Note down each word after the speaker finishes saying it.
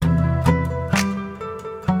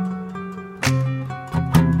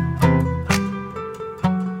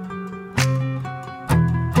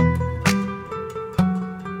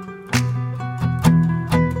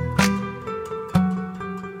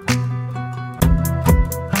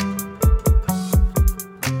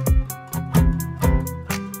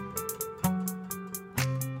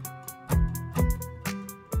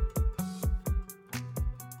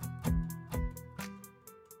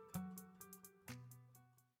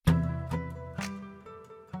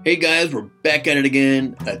Hey guys, we're back at it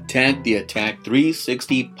again. Attack the Attack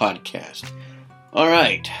 360 podcast.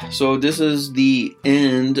 Alright, so this is the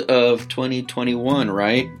end of 2021,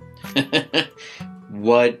 right?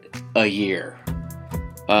 What a year.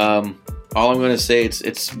 All I'm going to say,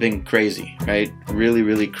 it's been crazy, right? Really,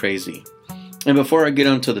 really crazy. And before I get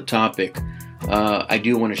onto the topic, I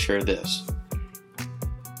do want to share this.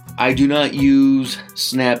 I do not use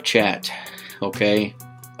Snapchat, okay?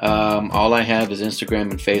 All I have is Instagram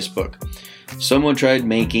and Facebook. Someone tried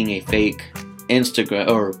making a fake a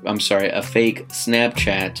fake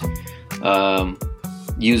Snapchat,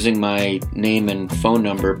 using my name and phone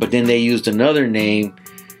number, but then they used another name.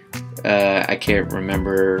 I can't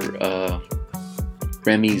remember,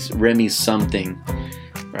 Remy's something,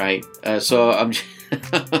 right? So I'm,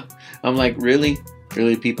 I'm like, really,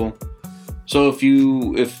 people. So if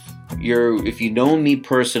you know me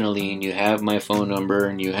personally and you have my phone number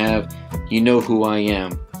and you know who I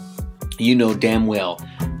am, you know damn well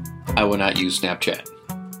I will not use Snapchat.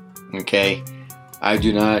 Okay? I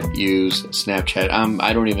do not use Snapchat.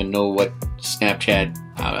 I don't even know what Snapchat,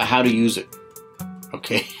 how to use it.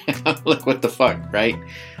 Okay? Like, what the fuck, right?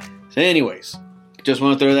 So anyways, just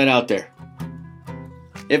want to throw that out there.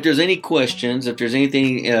 If there's any questions, if there's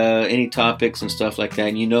anything, any topics and stuff like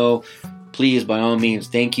that, and please, by all means,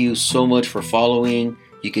 thank you so much for following.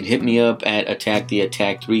 You can hit me up at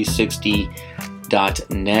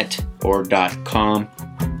attacktheattack360.net or .com.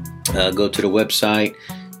 Go to the website.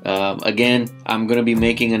 Again, I'm going to be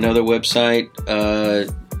making another website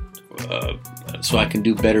so I can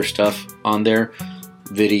do better stuff on there.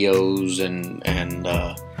 Videos and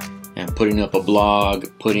putting up a blog,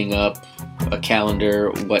 putting up a calendar,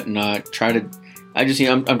 whatnot. I'm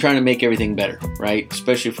trying to make everything better, right?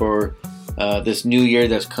 Especially for this new year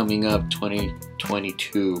that's coming up,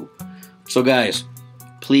 2022. So guys,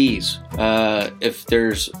 please, if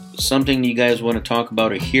there's something you guys want to talk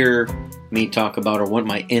about or hear me talk about or want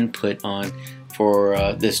my input on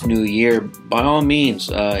for this new year, by all means,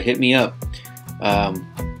 hit me up.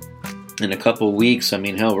 In a couple of weeks, we're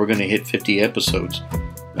going to hit 50 episodes.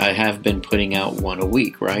 I have been putting out one a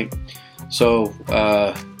week, right? So,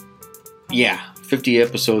 50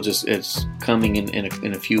 episodes is coming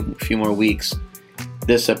in a few more weeks.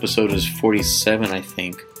 This episode is 47, I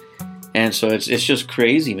think. And so it's just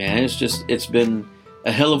crazy, man. It's been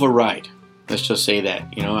a hell of a ride. Let's just say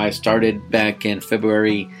that. I started back in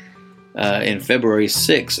February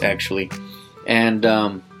 6th, actually. And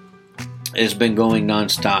it's been going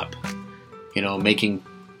nonstop. Making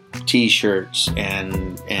t-shirts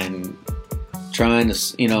and trying to,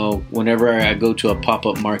 whenever I go to a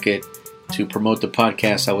pop-up market to promote the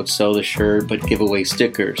podcast, I would sell the shirt but give away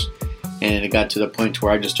stickers. And it got to the point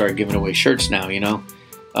where I just started giving away shirts now,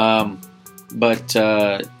 But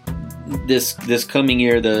this coming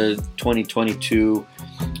year, the 2022,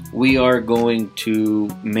 we are going to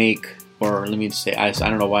make, or let me say, I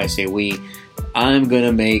don't know why I say we, I'm going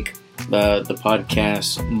to make the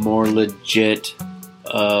podcast more legit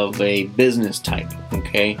of a business type,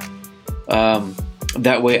 okay?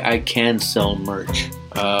 That way I can sell merch,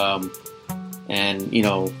 and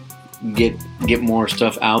get more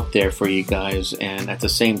stuff out there for you guys. And at the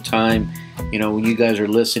same time, when you guys are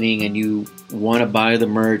listening and you want to buy the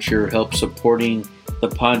merch or help supporting the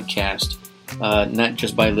podcast, not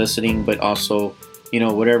just by listening, but also,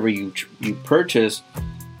 whatever you purchase.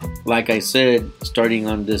 Like I said, starting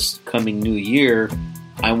on this coming new year,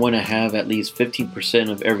 I want to have at least 15%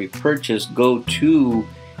 of every purchase go to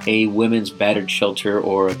a women's battered shelter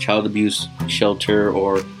or a child abuse shelter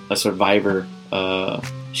or a survivor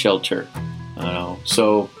shelter.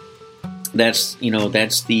 So that's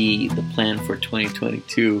the plan for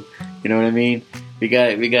 2022. You know what I mean? We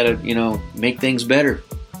got to make things better,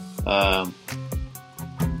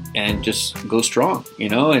 and just go strong.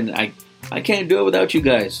 And I can't do it without you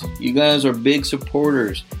guys. You guys are big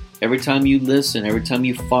supporters. Every time you listen, every time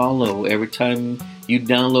you follow, every time you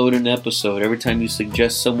download an episode, every time you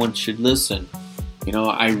suggest someone should listen,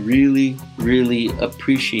 I really, really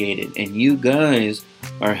appreciate it. And you guys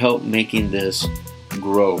are help making this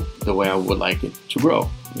grow the way I would like it to grow,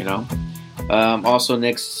 Also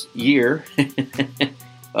next year,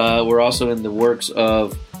 we're also in the works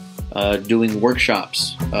of doing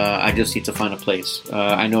workshops. I just need to find a place.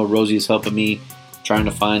 I know Rosie's helping me trying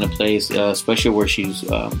to find a place, especially where she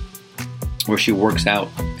works out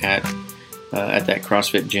at that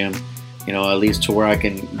CrossFit gym. At least to where I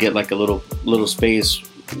can get like a little space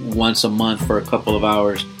once a month for a couple of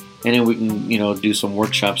hours, and then we can do some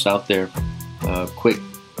workshops out there. Quick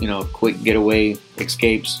getaway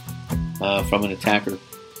escapes from an attacker.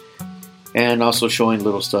 and also showing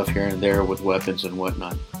little stuff here and there with weapons and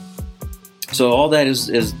whatnot. So all that is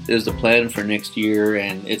the plan for next year,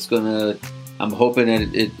 and it's gonna. I'm hoping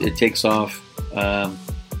that it takes off.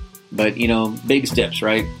 But big steps,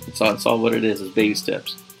 right? It's all what it is baby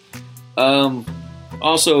steps.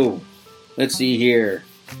 Also, let's see here.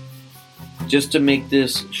 Just to make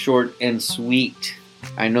this short and sweet,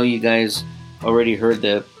 I know you guys probably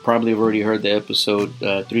have already heard the episode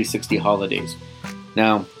 360 Holidays.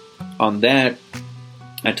 Now, on that,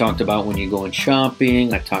 I talked about when you're going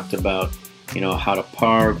shopping. I talked about how to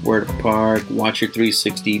park, where to park, watch your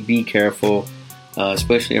 360, be careful,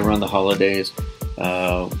 especially around the holidays.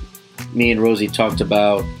 Me and Rosie talked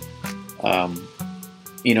about,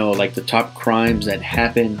 like the top crimes that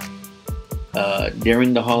happen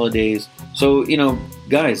during the holidays. So,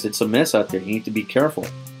 guys, it's a mess out there. You need to be careful.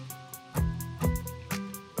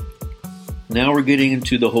 Now we're getting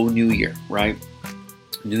into the whole new year, right?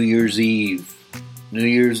 New Year's Eve, New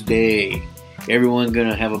Year's Day. Everyone's going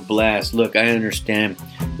to have a blast. Look, I understand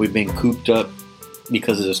we've been cooped up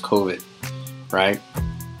because of this COVID, right?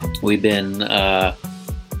 We've been...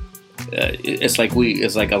 it's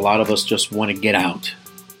like a lot of us just want to get out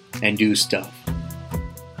and do stuff.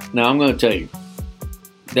 Now I'm going to tell you,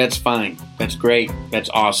 that's fine, that's great, that's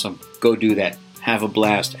awesome. Go do that. Have a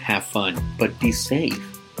blast, have fun, but be safe.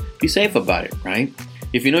 Be safe about it, right?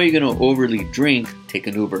 If you know you're going to overly drink, take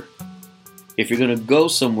an Uber. If you're going to go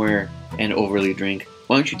somewhere and overly drink,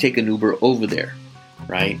 why don't you take an Uber over there,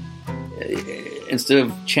 right? Instead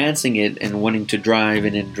of chancing it and wanting to drive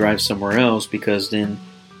and then drive somewhere else, because then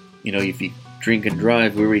if you drink and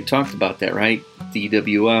drive, we already talked about that, right?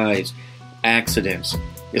 DWIs, accidents.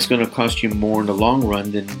 It's going to cost you more in the long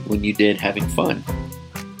run than when you did having fun.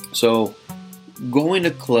 So, going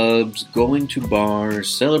to clubs, going to bars,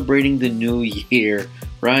 celebrating the new year,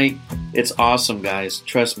 right? It's awesome, guys.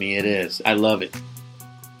 Trust me, it is. I love it.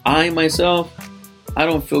 I, myself, I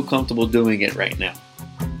don't feel comfortable doing it right now.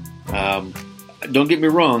 Don't get me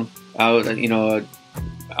wrong. I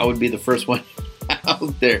would be the first one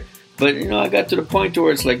out there. But, I got to the point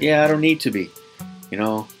where it's like, I don't need to be.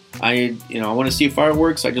 I want to see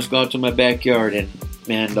fireworks. I just go out to my backyard and,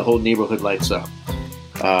 man, the whole neighborhood lights up.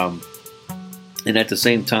 And at the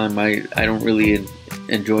same time, I don't really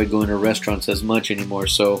enjoy going to restaurants as much anymore.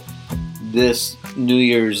 So this New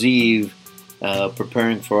Year's Eve,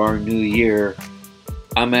 preparing for our new year,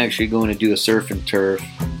 I'm actually going to do a surf and turf.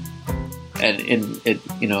 And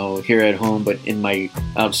here at home, but in my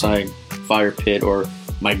outside fire pit or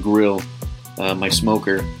my grill, my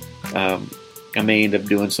smoker. I may end up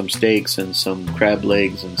doing some steaks and some crab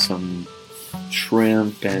legs and some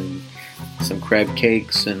shrimp and some crab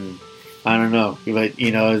cakes, and I don't know, but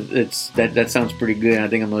it's that sounds pretty good. I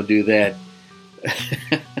think I'm gonna do that.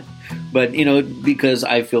 But because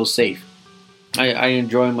I feel safe. I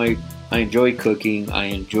enjoy cooking. I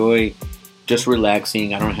enjoy just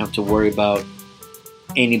relaxing. I don't have to worry about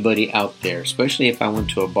anybody out there, especially if I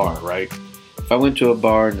went to a bar, right? If I went to a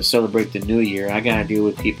bar and to celebrate the new year, I gotta deal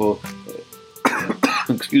with people.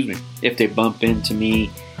 Excuse me. If they bump into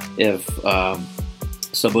me, if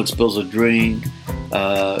someone spills a drink,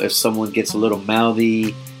 if someone gets a little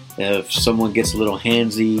mouthy, if someone gets a little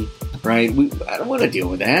handsy, right? I don't want to deal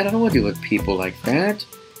with that. I don't want to deal with people like that.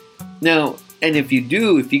 Now, and if you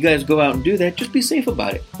guys go out and do that, just be safe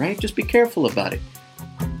about it, right? Just be careful about it.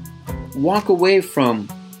 Walk away from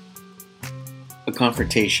a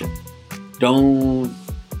confrontation. Don't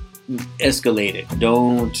escalate it.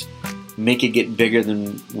 Don't make it get bigger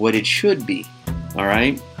than what it should be. All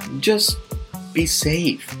right? Just be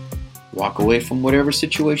safe. Walk away from whatever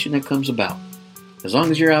situation that comes about. As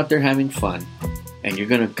long as you're out there having fun and you're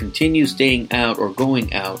going to continue staying out or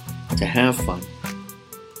going out to have fun,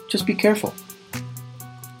 just be careful.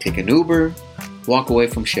 Take an Uber, walk away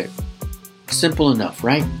from shit. Simple enough,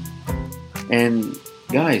 right? And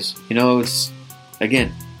guys, it's,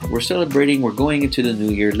 again, we're celebrating, we're going into the new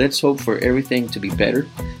year. Let's hope for everything to be better.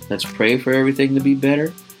 Let's pray for everything to be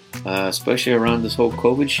better, especially around this whole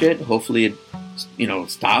COVID shit. Hopefully it,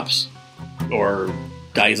 stops or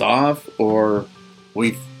dies off, or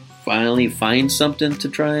we finally find something to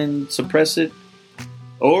try and suppress it.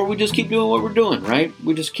 Or we just keep doing what we're doing, right?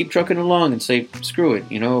 We just keep trucking along and say, screw it.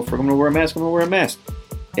 If we're going to wear a mask, I'm going to wear a mask.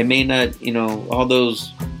 It may not, all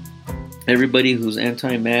those, everybody who's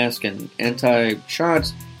anti-mask and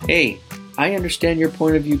anti-shots, hey, I understand your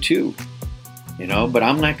point of view too. But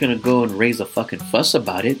I'm not going to go and raise a fucking fuss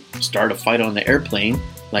about it, start a fight on the airplane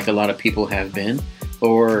like a lot of people have been,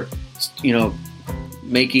 or,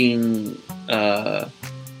 making a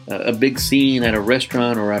big scene at a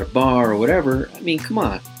restaurant or at a bar or whatever. I mean, come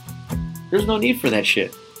on. There's no need for that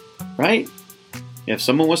shit, right? If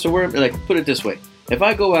someone wants to wear, like, put it this way. If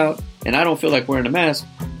I go out and I don't feel like wearing a mask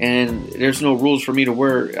and there's no rules for me to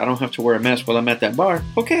wear, I don't have to wear a mask while I'm at that bar,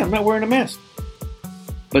 okay, I'm not wearing a mask.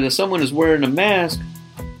 But if someone is wearing a mask,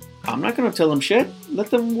 I'm not going to tell them shit. Let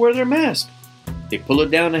them wear their mask. They pull it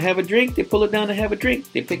down to have a drink, they pull it down to have a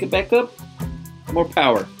drink. They pick it back up, more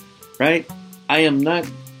power, right? I'm not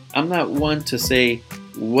one to say,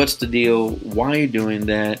 what's the deal? Why are you doing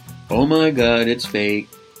that? Oh my God, it's fake.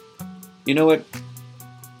 You know what?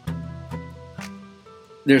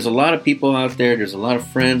 There's a lot of people out there, there's a lot of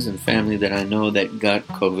friends and family that I know that got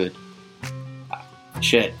COVID.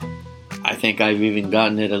 Shit. I think I've even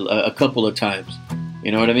gotten it a couple of times.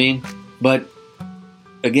 You know what I mean? But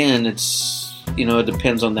again, it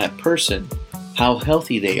depends on that person, how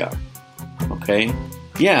healthy they are. Okay?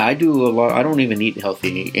 Yeah, I do a lot. I don't even eat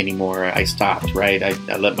healthy anymore. I stopped, right?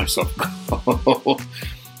 I let myself go.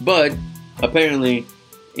 But apparently,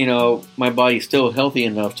 my body's still healthy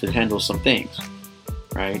enough to handle some things,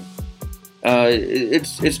 right?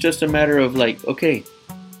 It's just a matter of like, okay,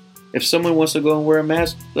 if someone wants to go and wear a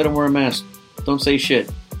mask, let them wear a mask. Don't say shit.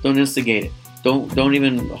 Don't instigate it. Don't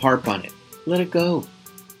even harp on it. Let it go.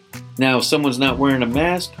 Now, if someone's not wearing a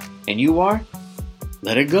mask and you are,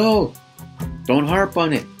 let it go. Don't harp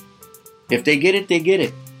on it. If they get it, they get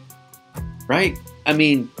it. Right? I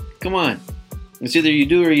mean, come on. It's either you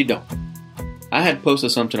do or you don't. I had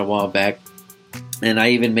posted something a while back, and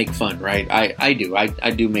I even make fun, right? I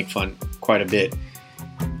do make fun quite a bit.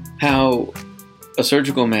 How a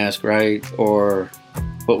surgical mask, right, or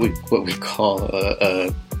what we call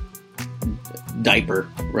a diaper,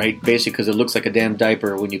 right? Basically, because it looks like a damn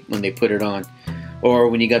diaper when they put it on, or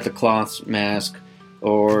when you got the cloth mask,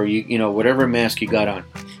 or whatever mask you got on,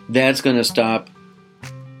 that's going to stop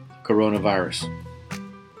coronavirus.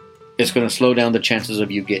 It's going to slow down the chances of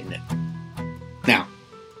you getting it. Now,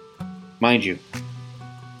 mind you,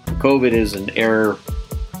 COVID is an air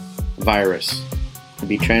virus. It can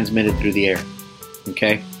be transmitted through the air.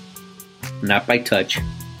 Okay? Not by touch.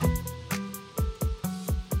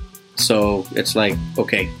 So it's like,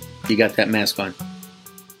 okay, you got that mask on.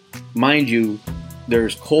 Mind you,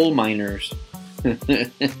 there's coal miners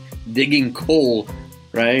digging coal,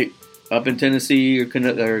 right? Up in Tennessee or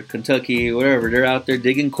Kentucky, wherever. They're out there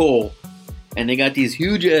digging coal. And they got these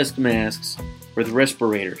huge-ass masks with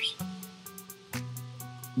respirators.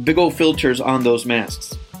 Big old filters on those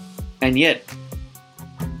masks. And yet,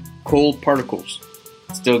 coal particles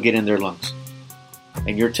still get in their lungs.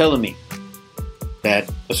 And you're telling me that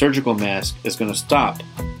a surgical mask is going to stop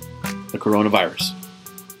the coronavirus.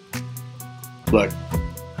 Look,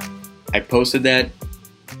 I posted that,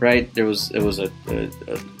 right? It was a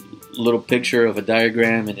little picture of a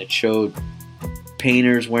diagram, and it showed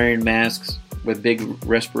painters wearing masks with big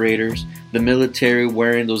respirators, the military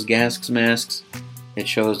wearing those gas masks. It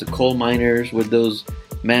shows the coal miners with those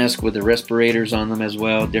masks with the respirators on them as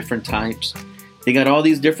well, different types. They got all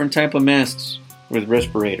these different type of masks with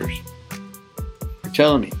respirators. You're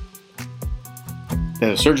telling me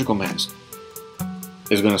that a surgical mask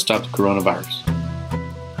is going to stop the coronavirus?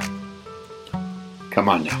 Come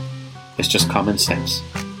on now. It's just common sense.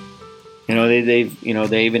 They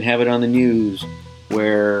even have it on the news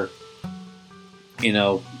where,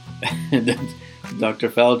 Dr.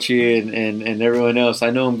 Fauci and everyone else. I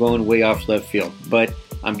know I'm going way off left field, but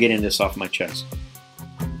I'm getting this off my chest.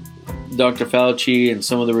 Dr. Fauci and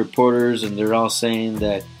some of the reporters, and they're all saying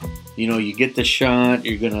that, you get the shot,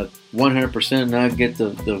 you're going to 100% not get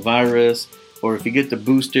the virus. Or if you get the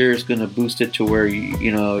booster, it's going to boost it to where,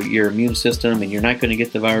 your immune system, and you're not going to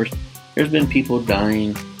get the virus. There's been people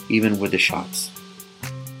dying even with the shots.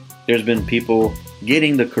 There's been people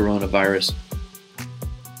getting the coronavirus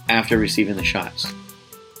after receiving the shots.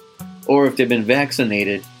 Or if they've been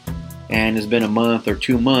vaccinated and it's been a month or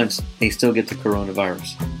 2 months, they still get the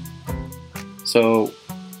coronavirus. So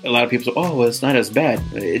a lot of people say, oh, well, it's not as bad.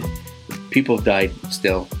 People have died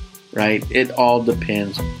still, right? It all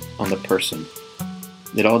depends on the person.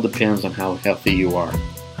 It all depends on how healthy you are.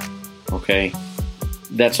 Okay?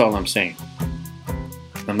 That's all I'm saying.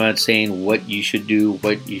 I'm not saying what you should do,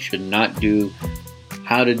 what you should not do,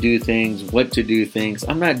 how to do things, what to do things.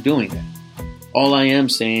 I'm not doing that. All I am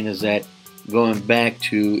saying is that going back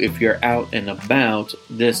to if you're out and about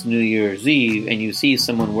this New Year's Eve and you see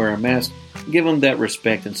someone wear a mask, give them that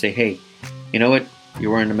respect and say, hey, you know what?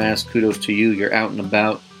 You're wearing a mask. Kudos to you. You're out and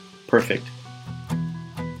about. Perfect.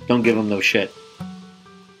 Don't give them no shit.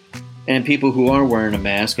 And people who are wearing a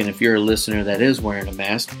mask, and if you're a listener that is wearing a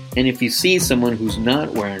mask, and if you see someone who's not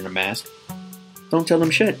wearing a mask, don't tell them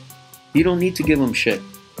shit. You don't need to give them shit.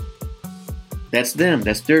 That's them.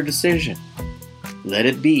 That's their decision. Let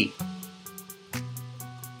it be.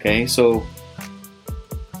 Okay, so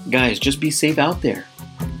guys, just be safe out there.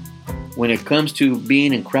 When it comes to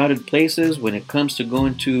being in crowded places, when it comes to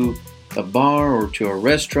going to a bar or to a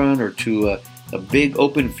restaurant or to a big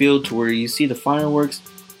open field to where you see the fireworks,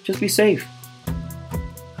 just be safe.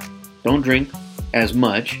 Don't drink as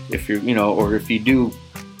much if you're, or if you do,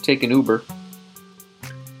 take an Uber.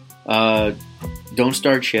 Don't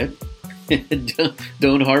start shit.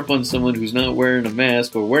 Don't harp on someone who's not wearing a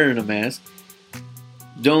mask or wearing a mask.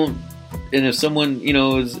 And if someone,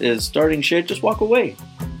 is starting shit, just walk away.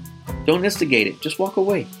 Don't instigate it. Just walk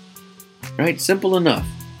away. Right? Simple enough.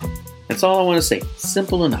 That's all I want to say.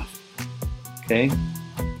 Simple enough. Okay?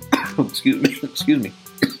 Excuse me.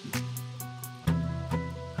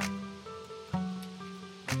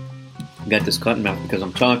 Got this cotton mouth because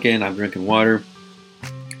I'm talking, I'm drinking water.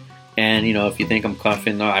 And, if you think I'm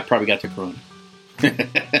coughing, no, I probably got the corona.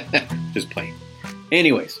 Just playing.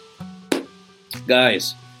 Anyways,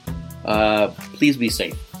 guys, please be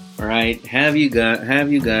safe. All right? Have you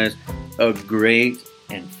guys a great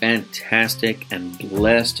and fantastic and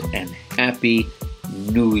blessed and happy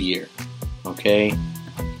New Year. Okay?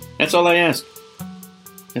 That's all I ask.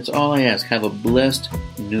 That's all I ask. Have a blessed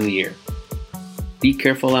New Year. Be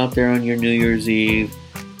careful out there on your New Year's Eve,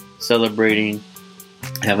 celebrating,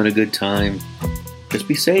 having a good time. Just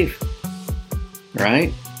be safe.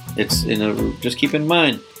 Right? Just keep in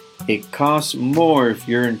mind, it costs more if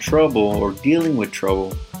you're in trouble or dealing with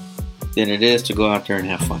trouble than it is to go out there and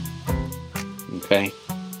have fun. Okay?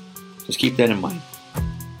 Just keep that in mind.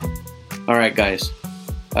 Alright, guys.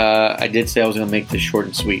 I did say I was going to make this short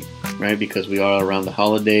and sweet, right? Because we are around the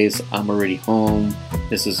holidays. I'm already home.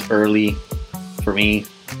 This is early for me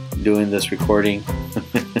doing this recording.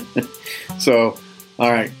 So,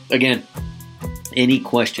 alright. Again, any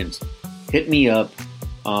questions, hit me up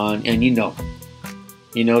on, and you know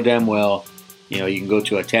damn well, you can go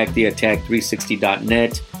to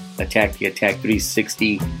attacktheattack360.net,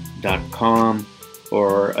 attacktheattack360.com,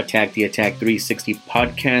 or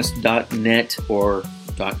attacktheattack360podcast.net or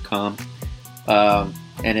 .com. And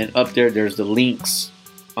then up there's the links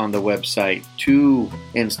on the website to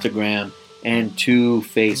Instagram and to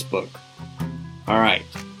Facebook. Alright.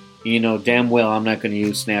 Damn well I'm not going to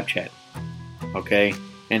use Snapchat. Okay?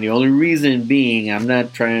 And the only reason being, I'm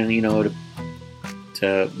not trying,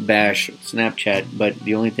 to bash Snapchat, but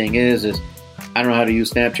the only thing is I don't know how to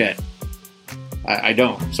use Snapchat. I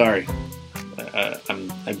don't. Sorry.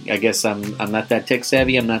 I guess I'm not that tech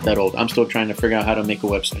savvy. I'm not that old. I'm still trying to figure out how to make a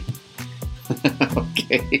website.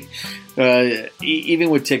 Okay. Even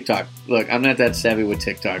with TikTok. Look, I'm not that savvy with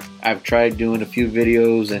TikTok. I've tried doing a few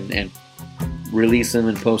videos and release them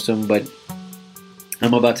and post them, but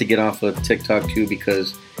I'm about to get off of TikTok too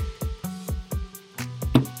because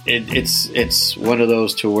it's one of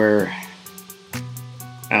those to where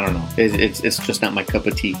I don't know. It's just not my cup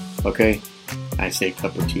of tea. Okay, I say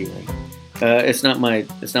cup of tea, right? It's not my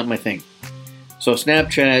thing. So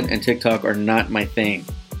Snapchat and TikTok are not my thing.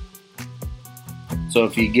 So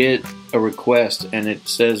if you get a request and it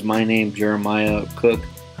says my name, Jeremiah Cook,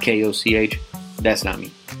 Koch, that's not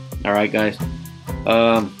me. All right, guys.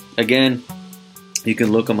 Again, you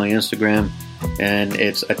can look on my Instagram, and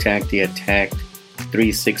it's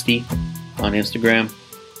attacktheattack360 on Instagram.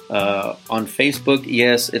 On Facebook,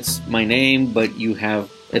 yes, it's my name, but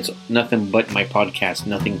it's nothing but my podcast,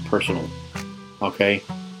 nothing personal. Okay?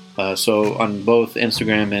 So on both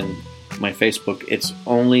Instagram and my Facebook, it's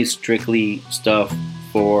only strictly stuff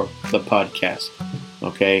for the podcast.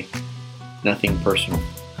 Okay? Nothing personal.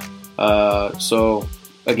 So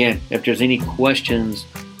again, if there's any questions,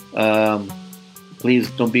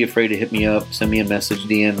 please don't be afraid to hit me up. Send me a message,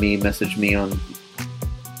 DM me, message me on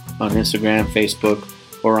Instagram, Facebook,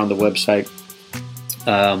 or on the website.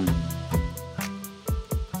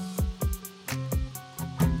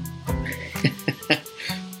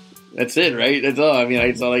 That's it, right? That's all.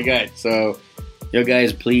 That's all I got. So,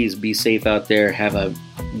 guys, please be safe out there. Have a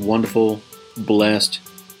wonderful, blessed,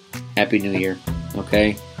 happy New Year.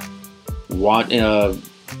 Okay? What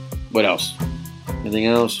else? Anything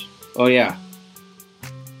else? Oh, yeah.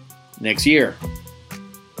 Next year,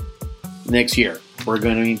 we're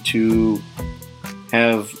going to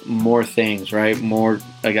have more things, right? More,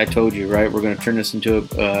 like I told you, right? We're going to turn this into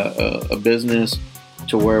a business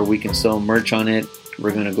to where we can sell merch on it.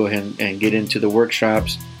 We're going to go ahead and get into the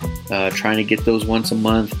workshops, trying to get those once a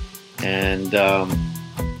month, and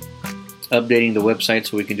updating the website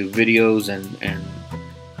so we can do videos and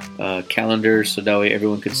calendars, so that way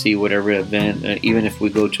everyone can see whatever event, even if we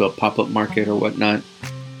go to a pop-up market or whatnot.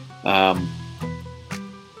 I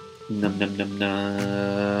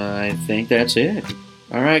think that's it.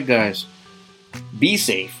 All right, guys. Be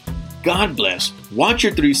safe. God bless. Watch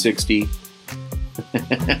your 360.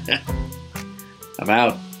 I'm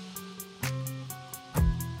out.